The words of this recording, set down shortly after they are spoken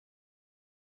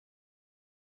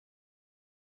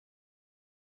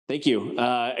Thank you.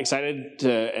 Excited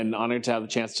and honored to have the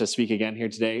chance to speak again here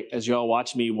today. As you all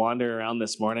watch me wander around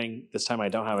this morning, this time I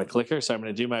don't have a clicker, so I'm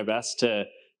going to do my best to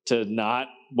not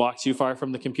walk too far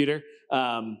from the computer.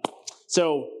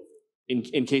 So,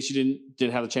 in case you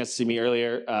didn't have the chance to see me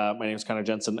earlier, my name is Conor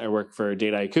Jensen. I work for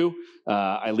Dataiku.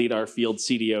 I lead our field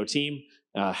CDO team.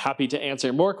 Happy to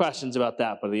answer more questions about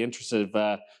that, but in the interest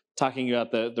of talking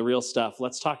about the real stuff,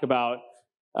 let's talk about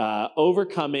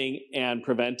overcoming and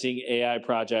preventing AI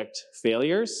project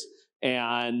failures,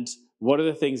 and what are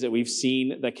the things that we've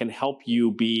seen that can help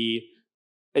you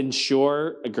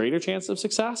ensure a greater chance of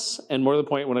success, and more to the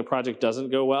point, when a project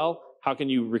doesn't go well, how can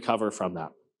you recover from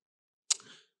that?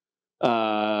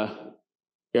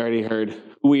 You already heard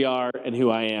who we are and who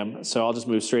I am, so I'll just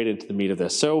move straight into the meat of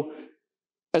this. So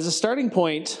as a starting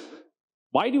point,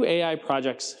 why do AI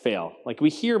projects fail? Like, we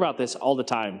hear about this all the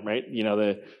time, right? You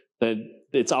know,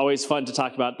 it's always fun to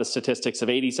talk about the statistics of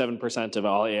 87% of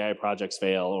all AI projects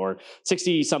fail, or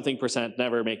 60-something%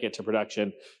 never make it to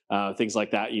production, things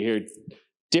like that. You hear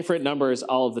different numbers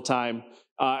all of the time.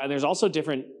 And there's also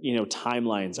different,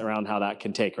 timelines around how that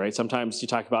can take, right? Sometimes you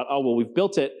talk about, oh, well, we've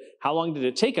built it. How long did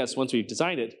it take us once we've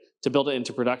designed it to build it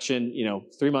into production?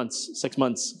 3 months, 6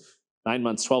 months, 9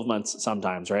 months, 12 months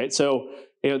sometimes, right? So,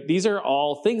 these are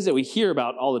all things that we hear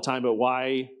about all the time, but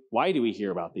why do we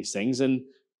hear about these things? And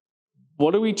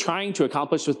what are we trying to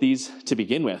accomplish with these to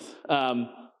begin with?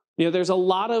 There's a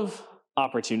lot of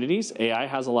opportunities. AI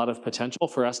has a lot of potential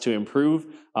for us to improve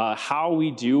how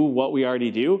we do what we already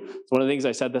do. It's one of the things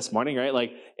I said this morning, right?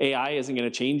 Like, AI isn't going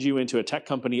to change you into a tech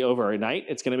company overnight.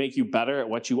 It's going to make you better at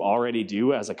what you already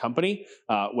do as a company,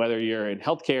 whether you're in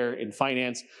healthcare, in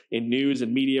finance, in news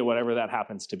and media, whatever that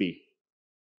happens to be.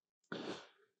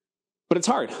 But it's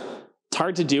hard. It's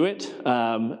hard to do it,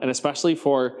 and especially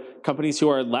for companies who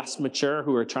are less mature,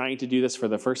 who are trying to do this for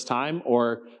the first time,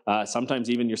 or sometimes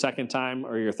even your second time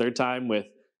or your third time with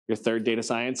your third data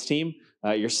science team.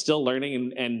 You're still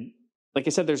learning, and like I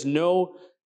said, there's no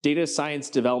data science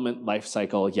development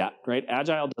lifecycle yet, right?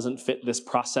 Agile doesn't fit this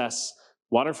process.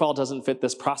 Waterfall doesn't fit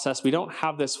this process. We don't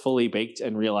have this fully baked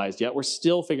and realized yet. We're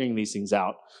still figuring these things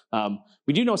out.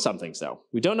 We do know some things, though.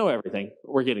 We don't know everything,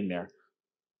 but we're getting there.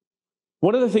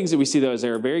 One of the things that we see, though, is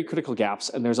there are very critical gaps,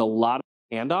 and there's a lot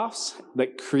of handoffs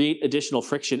that create additional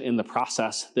friction in the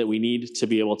process that we need to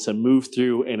be able to move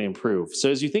through and improve.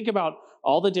 So as you think about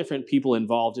all the different people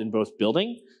involved in both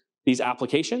building these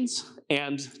applications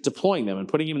and deploying them and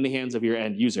putting them in the hands of your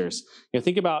end users,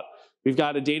 think about, we've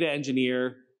got a data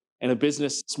engineer and a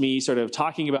business SME sort of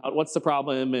talking about what's the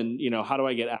problem and how do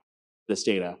I get access to this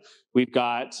data. We've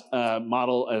got a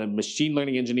machine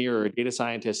learning engineer or a data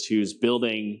scientist who's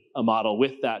building a model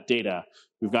with that data.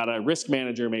 We've got a risk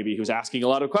manager maybe who's asking a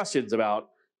lot of questions about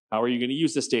how are you going to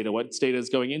use this data? What data is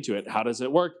going into it? How does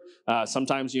it work?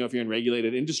 Sometimes, if you're in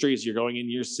regulated industries, you're going in,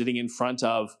 you're sitting in front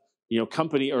of,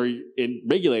 company or in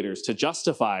regulators to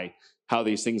justify how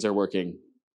these things are working.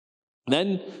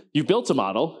 Then you've built a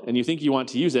model and you think you want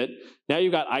to use it. Now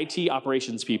you've got IT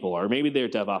operations people, or maybe they're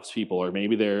DevOps people, or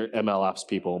maybe they're MLOps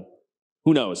people.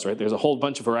 Who knows, right? There's a whole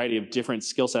bunch of variety of different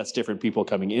skill sets, different people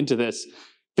coming into this,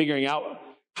 figuring out,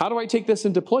 how do I take this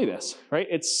and deploy this, right?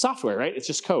 It's software, right? It's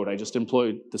just code. I just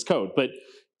employed this code, but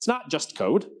it's not just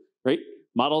code, right?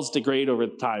 Models degrade over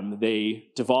time. They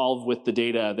devolve with the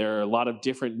data. There are a lot of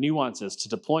different nuances to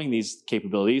deploying these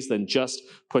capabilities than just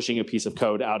pushing a piece of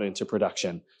code out into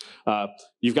production.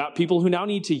 You've got people who now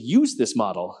need to use this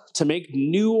model to make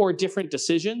new or different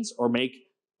decisions, or make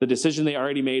the decision they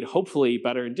already made hopefully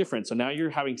better and different. So now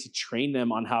you're having to train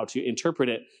them on how to interpret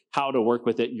it, how to work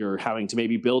with it. You're having to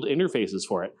maybe build interfaces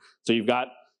for it. So you've got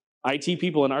IT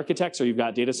people and architects, or you've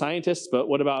got data scientists, but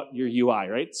what about your UI,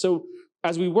 right? So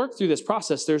as we work through this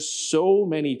process, there's so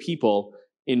many people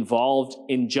involved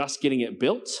in just getting it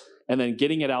built and then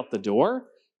getting it out the door.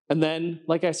 And then,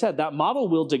 like I said, that model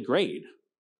will degrade.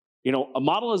 A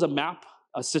model is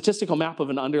a statistical map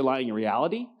of an underlying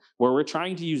reality, where we're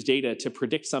trying to use data to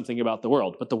predict something about the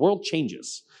world, but the world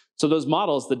changes. So those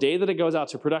models, the day that it goes out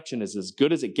to production, is as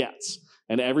good as it gets.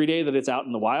 And every day that it's out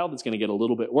in the wild, it's going to get a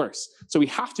little bit worse. So we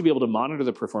have to be able to monitor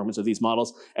the performance of these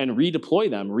models and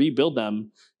redeploy them, rebuild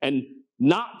them, and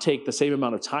not take the same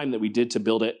amount of time that we did to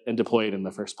build it and deploy it in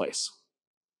the first place.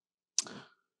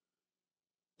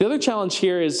 The other challenge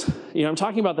here is, I'm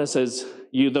talking about this as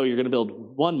though you're going to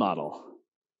build one model.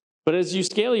 But as you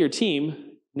scale your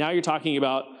team, now you're talking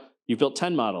about, you've built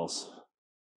 10 models.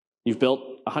 You've built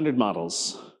 100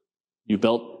 models. You've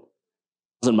built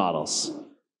 1,000 models.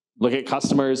 Look at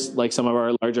customers like some of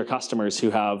our larger customers who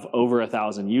have over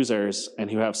 1,000 users and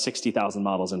who have 60,000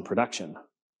 models in production.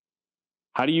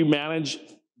 How do you manage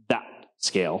that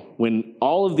scale. When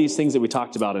all of these things that we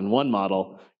talked about in one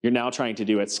model, you're now trying to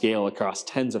do at scale across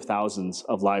tens of thousands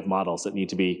of live models that need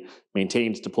to be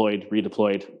maintained, deployed,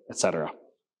 redeployed, et cetera.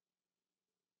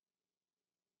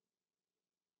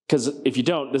 Because if you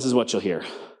don't, this is what you'll hear.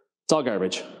 It's all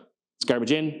garbage. It's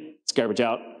garbage in, it's garbage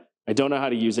out. I don't know how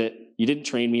to use it. You didn't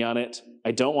train me on it.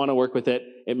 I don't want to work with it.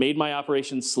 It made my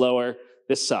operations slower.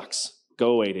 This sucks.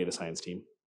 Go away, data science team.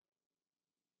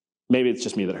 Maybe it's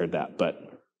just me that heard that, but.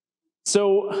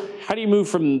 So how do you move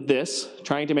from this,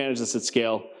 trying to manage this at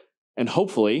scale, and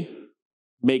hopefully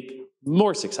make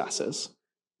more successes,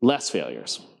 less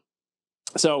failures?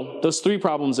 So those three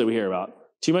problems that we hear about: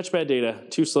 too much bad data,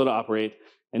 too slow to operate,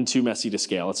 and too messy to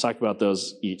scale. Let's talk about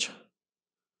those each.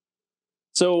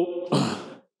 So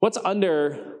what's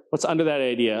under that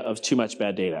idea of too much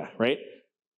bad data, right?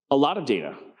 A lot of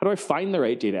data. How do I find the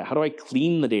right data? How do I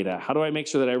clean the data? How do I make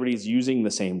sure that everybody's using the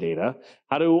same data?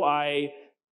 How do I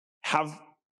have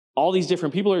all these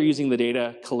different people are using the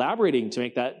data, collaborating to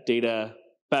make that data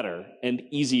better and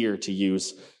easier to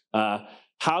use?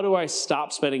 How do I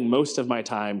stop spending most of my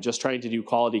time just trying to do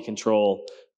quality control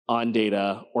on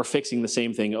data, or fixing the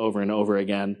same thing over and over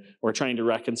again, or trying to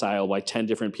reconcile why 10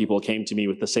 different people came to me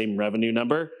with the same revenue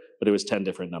number, but it was 10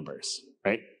 different numbers,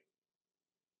 right?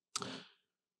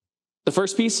 The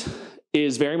first piece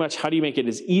is very much how do you make it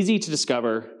as easy to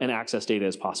discover and access data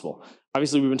as possible.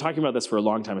 Obviously, we've been talking about this for a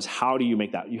long time, is how do you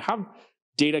make that? You have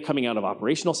data coming out of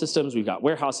operational systems. We've got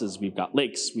warehouses, we've got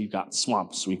lakes, we've got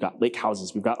swamps, we've got lake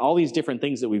houses, we've got all these different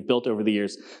things that we've built over the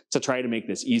years to try to make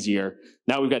this easier.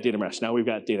 Now we've got data mesh, now we've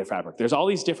got data fabric. There's all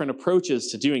these different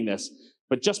approaches to doing this,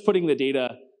 but just putting the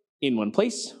data in one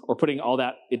place or putting all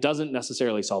that, it doesn't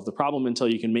necessarily solve the problem until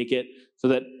you can make it so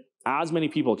that as many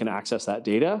people can access that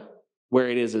data where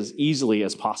it is as easily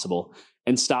as possible,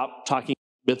 and stop talking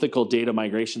mythical data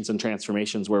migrations and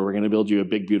transformations where we're going to build you a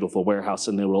big, beautiful warehouse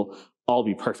and it will all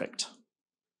be perfect.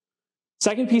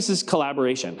 Second piece is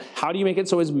collaboration. How do you make it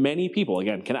so as many people,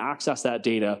 again, can access that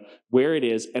data where it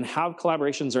is and have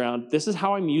collaborations around, this is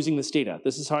how I'm using this data,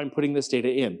 this is how I'm putting this data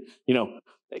in.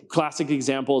 Classic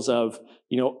examples of,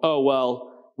 oh, well,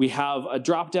 we have a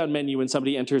drop-down menu when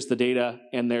somebody enters the data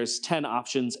and there's 10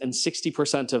 options and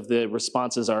 60% of the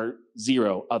responses are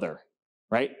 0 other,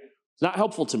 right? It's not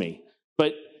helpful to me,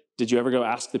 but did you ever go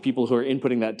ask the people who are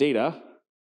inputting that data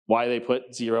why they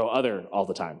put 0 other all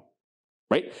the time,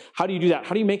 right? How do you do that?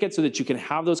 How do you make it so that you can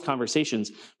have those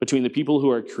conversations between the people who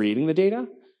are creating the data,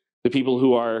 the people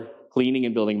who are cleaning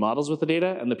and building models with the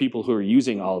data, and the people who are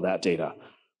using all of that data?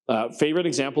 Favorite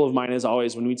example of mine is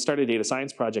always when we'd start a data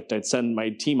science project, I'd send my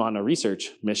team on a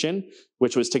research mission,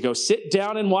 which was to go sit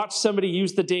down and watch somebody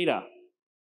use the data.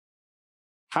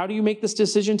 How do you make this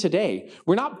decision today?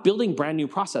 We're not building brand new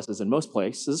processes in most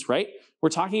places, right? We're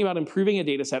talking about improving a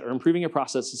data set or improving a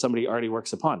process that somebody already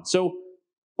works upon. So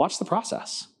watch the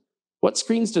process. What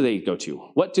screens do they go to?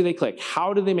 What do they click?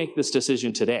 How do they make this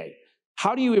decision today?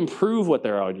 How do you improve what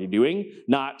they're already doing?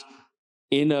 Not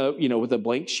in with a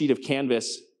blank sheet of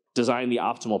canvas, design the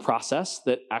optimal process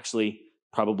that actually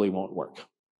probably won't work.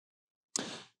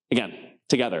 Again,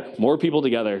 together, more people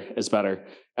together is better.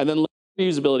 And then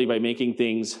reusability by making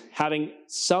things, having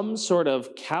some sort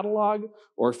of catalog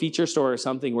or feature store or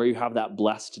something where you have that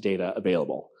blessed data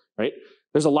available, right?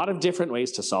 There's a lot of different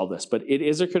ways to solve this, but it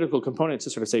is a critical component to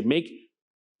sort of say, make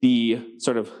the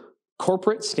sort of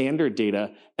corporate standard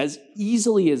data as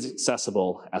easily as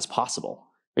accessible as possible.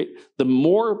 Right? The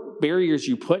more barriers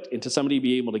you put into somebody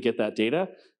being able to get that data,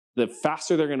 the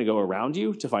faster they're going to go around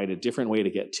you to find a different way to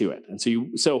get to it. And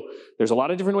so there's a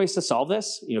lot of different ways to solve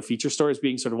this. Feature stores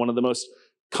being sort of one of the most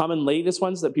common latest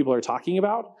ones that people are talking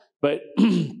about. But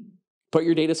put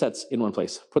your data sets in one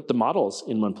place. Put the models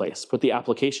in one place. Put the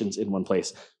applications in one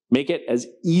place. Make it as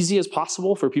easy as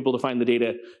possible for people to find the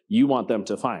data you want them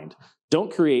to find. Don't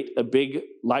create a big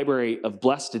library of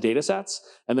blessed data sets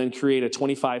and then create a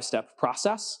 25-step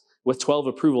process with 12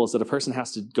 approvals that a person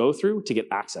has to go through to get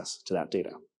access to that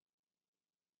data.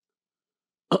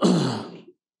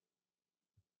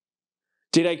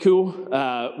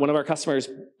 Dataiku, one of our customers,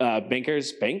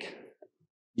 Bankers Bank,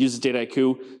 uses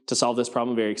Dataiku to solve this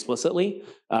problem very explicitly.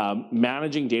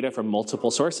 Managing data from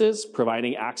multiple sources,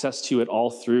 providing access to it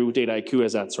all through Dataiku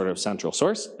as that sort of central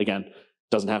source. Again,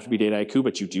 doesn't have to be Dataiku,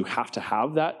 but you do have to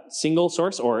have that single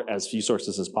source or as few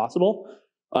sources as possible.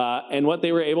 And what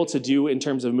they were able to do in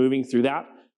terms of moving through that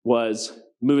was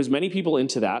move as many people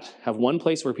into that, have one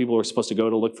place where people were supposed to go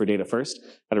to look for data first,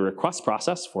 had a request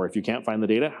process for if you can't find the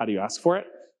data, how do you ask for it?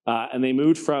 And they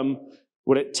moved from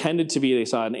what it tended to be, they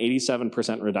saw an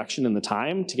 87% reduction in the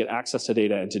time to get access to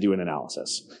data and to do an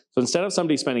analysis. So instead of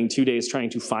somebody spending 2 days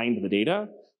trying to find the data,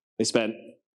 they spent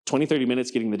 20, 30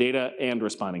 minutes getting the data and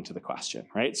responding to the question,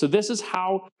 right? So this is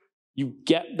how you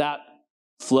get that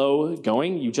flow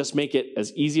going. You just make it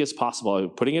as easy as possible,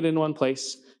 putting it in one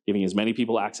place, giving as many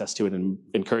people access to it, and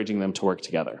encouraging them to work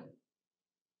together.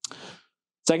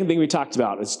 Second thing we talked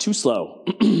about is too slow.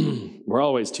 We're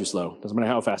always too slow. Doesn't matter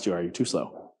how fast you are, you're too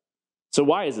slow. So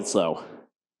why is it slow?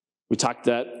 We talked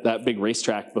that big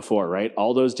racetrack before, right?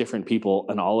 All those different people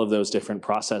and all of those different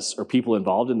process or people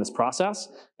involved in this process.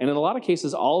 And in a lot of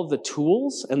cases, all of the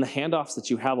tools and the handoffs that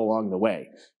you have along the way.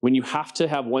 When you have to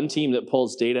have one team that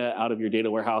pulls data out of your data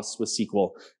warehouse with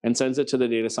SQL and sends it to the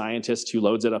data scientist who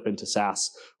loads it up into SAS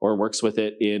or works with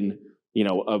it in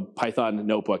a Python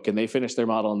notebook, and they finish their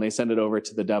model and they send it over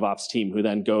to the DevOps team, who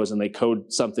then goes and they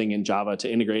code something in Java to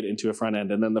integrate into a front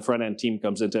end, and then the front end team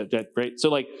comes into it. Right? So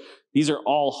like these are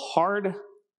all hard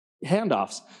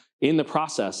handoffs in the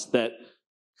process that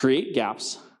create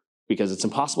gaps, because it's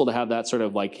impossible to have that sort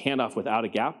of like handoff without a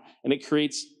gap, and it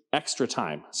creates extra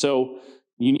time. So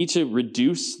you need to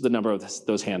reduce the number of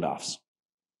those handoffs.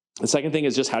 The second thing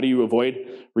is just how do you avoid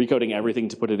recoding everything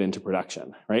to put it into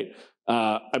production, right?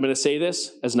 I'm going to say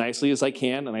this as nicely as I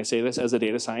can, and I say this as a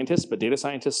data scientist, but data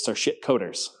scientists are shit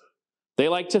coders. They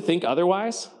like to think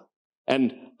otherwise,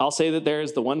 and I'll say that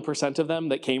there's the 1% of them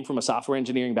that came from a software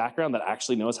engineering background that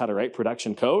actually knows how to write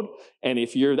production code, and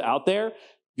if you're out there,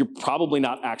 you're probably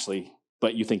not actually,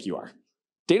 but you think you are.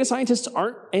 Data scientists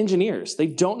aren't engineers. They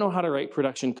don't know how to write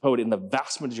production code in the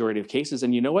vast majority of cases,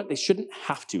 and you know what? They shouldn't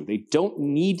have to. They don't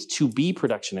need to be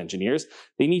production engineers.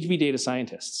 They need to be data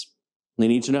scientists. They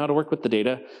need to know how to work with the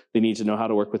data. They need to know how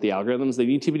to work with the algorithms. They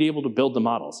need to be able to build the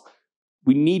models.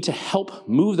 We need to help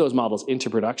move those models into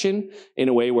production in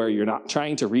a way where you're not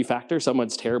trying to refactor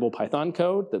someone's terrible Python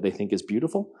code that they think is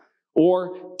beautiful,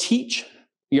 or teach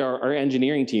our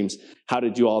engineering teams how to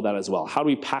do all that as well. How do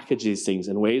we package these things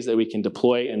in ways that we can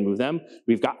deploy and move them?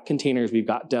 We've got containers, we've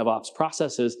got DevOps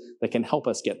processes that can help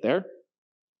us get there.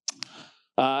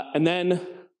 And then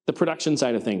the production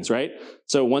side of things, right?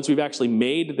 So once we've actually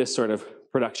made this sort of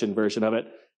production version of it,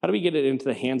 how do we get it into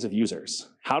the hands of users?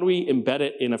 How do we embed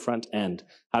it in a front end?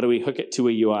 How do we hook it to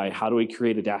a UI? How do we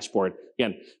create a dashboard?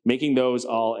 Again, making those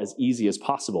all as easy as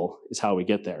possible is how we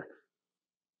get there.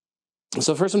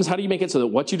 So the first one is, how do you make it so that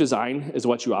what you design is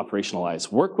what you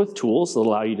operationalize? Work with tools that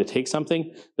allow you to take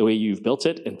something the way you've built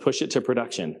it and push it to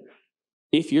production.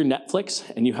 If you're Netflix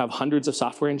and you have hundreds of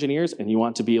software engineers and you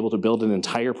want to be able to build an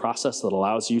entire process that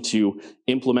allows you to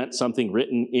implement something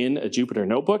written in a Jupyter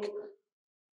notebook,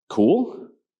 cool.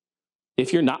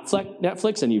 If you're not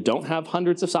Netflix and you don't have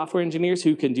hundreds of software engineers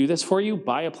who can do this for you,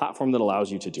 buy a platform that allows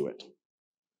you to do it.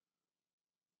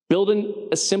 Build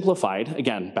a simplified,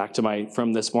 again, back to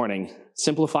from this morning,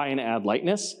 simplify and add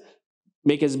lightness.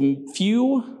 Make as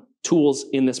few tools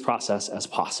in this process as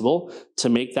possible to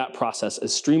make that process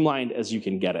as streamlined as you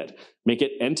can get it. Make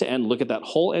it end-to-end, look at that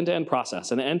whole end-to-end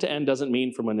process. And end-to-end doesn't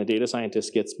mean from when the data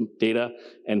scientist gets data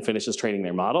and finishes training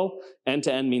their model.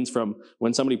 End-to-end means from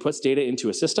when somebody puts data into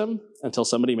a system until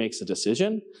somebody makes a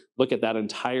decision. Look at that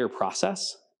entire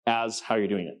process as how you're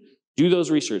doing it. Do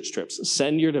those research trips.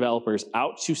 Send your developers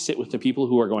out to sit with the people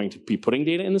who are going to be putting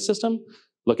data in the system.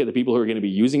 Look at the people who are going to be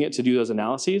using it to do those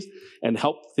analyses and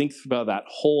help think about that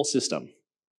whole system.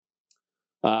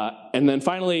 And then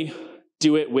finally,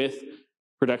 do it with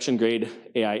production-grade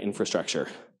AI infrastructure.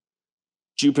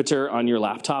 Jupyter on your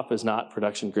laptop is not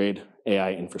production-grade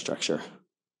AI infrastructure.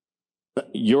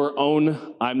 Your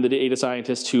own, I'm the data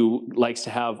scientist who likes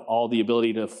to have all the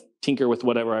ability to tinker with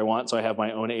whatever I want, so I have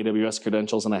my own AWS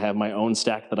credentials and I have my own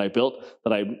stack that I built,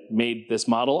 that I made this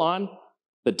model on,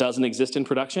 that doesn't exist in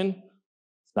production.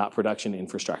 It's not production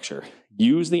infrastructure.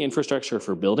 Use the infrastructure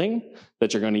for building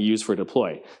that you're going to use for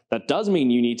deploy. That does mean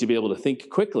you need to be able to think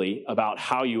quickly about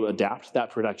how you adapt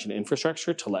that production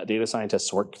infrastructure to let data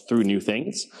scientists work through new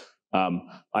things.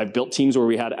 I've built teams where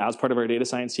we had, as part of our data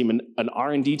science team, an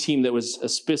R&D team that was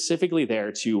specifically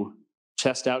there to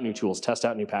test out new tools, test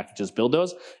out new packages, build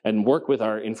those, and work with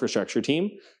our infrastructure team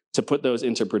to put those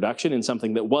into production in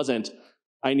something that wasn't,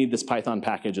 I need this Python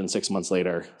package, and 6 months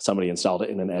later, somebody installed it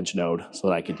in an edge node so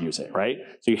that I could use it, right?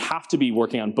 So you have to be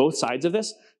working on both sides of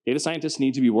this. Data scientists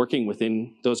need to be working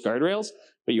within those guardrails,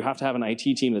 but you have to have an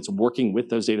IT team that's working with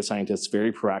those data scientists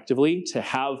very proactively to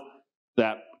have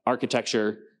that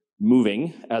architecture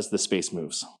moving as the space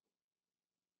moves.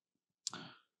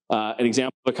 An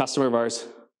example of a customer of ours,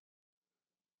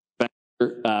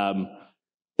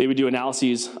 they would do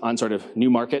analyses on sort of new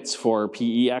markets for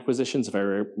PE acquisitions, if I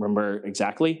remember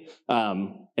exactly.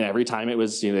 And every time it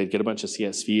was, they'd get a bunch of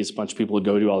CSVs, a bunch of people would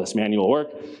go do all this manual work,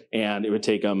 and it would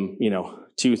take them,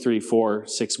 2, 3, 4,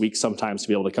 6 weeks sometimes to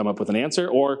be able to come up with an answer,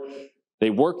 or They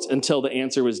worked until the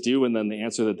answer was due, and then the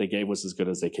answer that they gave was as good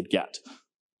as they could get.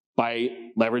 By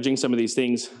leveraging some of these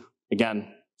things, again,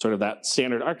 sort of that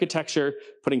standard architecture,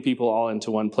 putting people all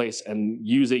into one place and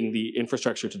using the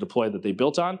infrastructure to deploy that they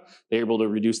built on, they were able to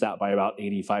reduce that by about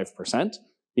 85%,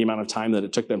 the amount of time that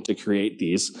it took them to create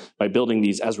these by building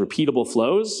these as repeatable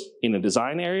flows in a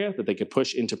design area that they could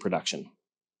push into production.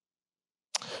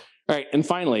 All right, and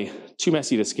finally, too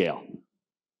messy to scale.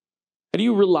 How do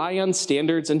you rely on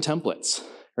standards and templates,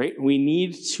 right? We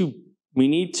need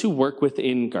to work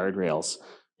within guardrails.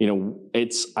 You know,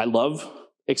 I love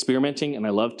experimenting and I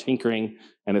love tinkering,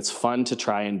 and it's fun to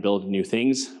try and build new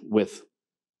things with,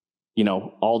 you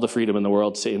know, all the freedom in the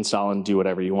world to install and do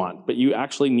whatever you want. But you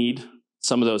actually need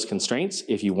some of those constraints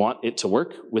if you want it to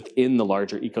work within the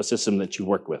larger ecosystem that you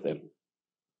work within.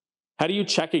 How do you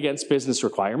check against business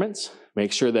requirements?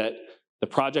 Make sure that the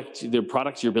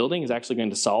product you're building is actually going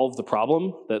to solve the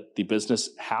problem that the business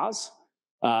has.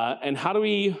 And how do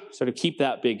we sort of keep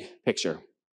that big picture?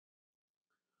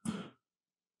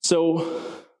 So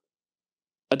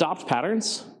adopt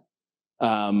patterns,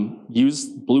 use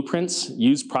blueprints,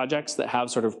 use projects that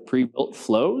have sort of pre-built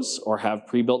flows or have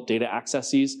pre-built data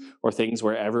accesses or things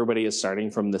where everybody is starting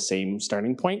from the same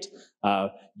starting point.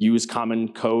 Use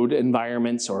common code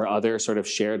environments or other sort of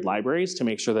shared libraries to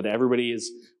make sure that everybody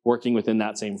is working within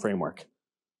that same framework.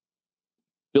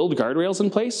 Build guardrails in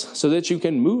place so that you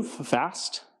can move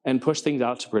fast and push things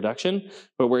out to production,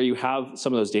 but where you have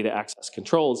some of those data access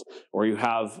controls, or you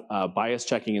have bias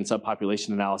checking and subpopulation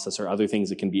analysis or other things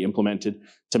that can be implemented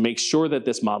to make sure that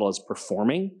this model is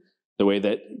performing the way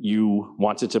that you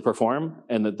want it to perform,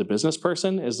 and that the business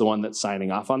person is the one that's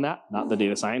signing off on that, not the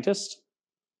data scientist.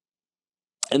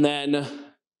 And then,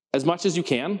 as much as you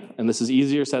can, and this is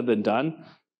easier said than done,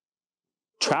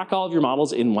 track all of your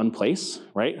models in one place,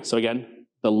 right? So again,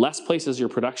 the less places you're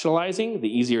productionalizing, the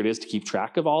easier it is to keep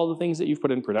track of all the things that you've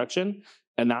put in production.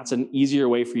 And that's an easier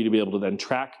way for you to be able to then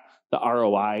track the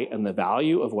ROI and the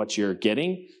value of what you're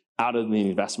getting out of the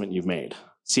investment you've made.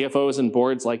 CFOs and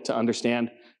boards like to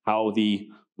understand how the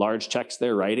large checks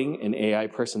they're writing in AI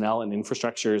personnel and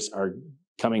infrastructures are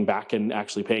coming back and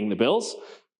actually paying the bills.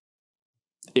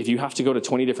 If you have to go to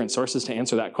 20 different sources to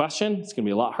answer that question, it's going to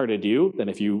be a lot harder to do than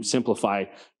if you simplify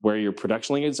where you're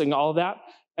productionalizing all of that.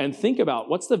 And think about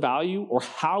what's the value, or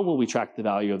how will we track the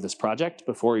value of this project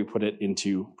before we put it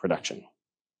into production.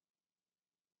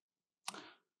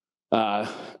 An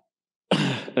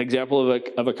example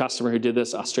of a customer who did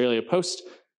this, Australia Post,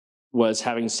 was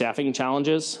having staffing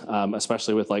challenges,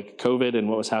 especially with like COVID and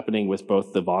what was happening with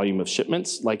both the volume of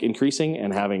shipments like increasing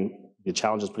and having the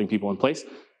challenges putting people in place.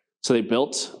 So they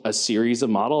built a series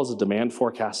of models, a demand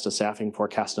forecast, a staffing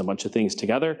forecast, and a bunch of things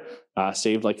together,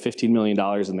 saved like $15 million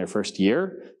in their first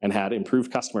year, and had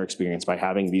improved customer experience by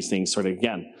having these things sort of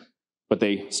again. But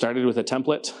they started with a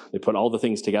template, they put all the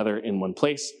things together in one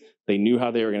place, they knew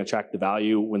how they were going to track the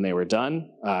value when they were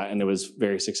done, and it was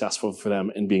very successful for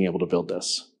them in being able to build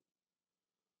this.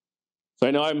 So I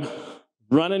know I'm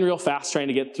running real fast trying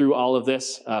to get through all of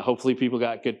this. Hopefully people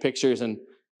got good pictures, and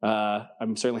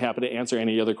I'm certainly happy to answer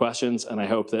any other questions, and I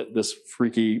hope that this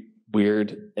freaky,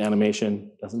 weird animation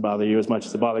doesn't bother you as much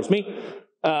as it bothers me.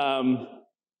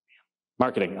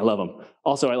 Marketing, I love them.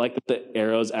 Also, I like that the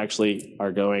arrows actually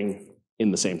are going in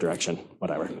the same direction,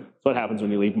 whatever. That's what happens when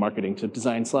you leave marketing to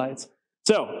design slides.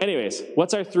 So anyways,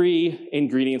 what's our 3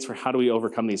 ingredients for how do we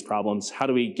overcome these problems? How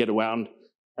do we get around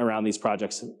these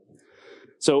projects?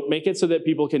 So make it so that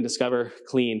people can discover,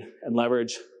 clean, and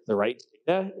leverage the right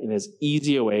data in as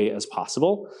easy a way as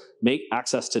possible. Make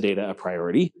access to data a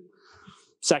priority.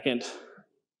 Second,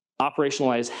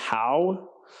 operationalize how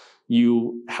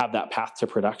you have that path to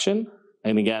production.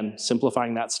 And again,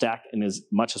 simplifying that stack in as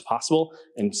much as possible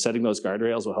and setting those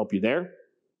guardrails will help you there.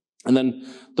 And then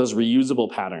those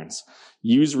reusable patterns.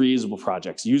 Use reusable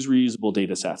projects, use reusable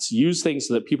data sets, use things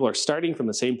so that people are starting from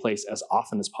the same place as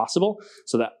often as possible,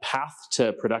 so that path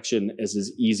to production is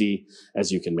as easy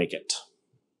as you can make it.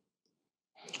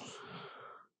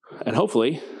 And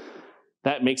hopefully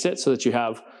that makes it so that you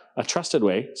have a trusted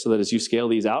way, so that as you scale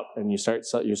these out and you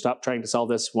stop trying to solve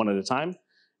this one at a time,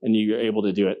 and you're able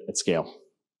to do it at scale.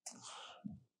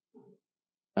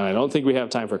 And I don't think we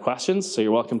have time for questions, so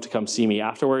you're welcome to come see me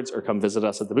afterwards or come visit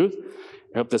us at the booth.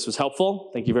 I hope this was helpful.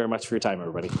 Thank you very much for your time,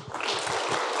 everybody.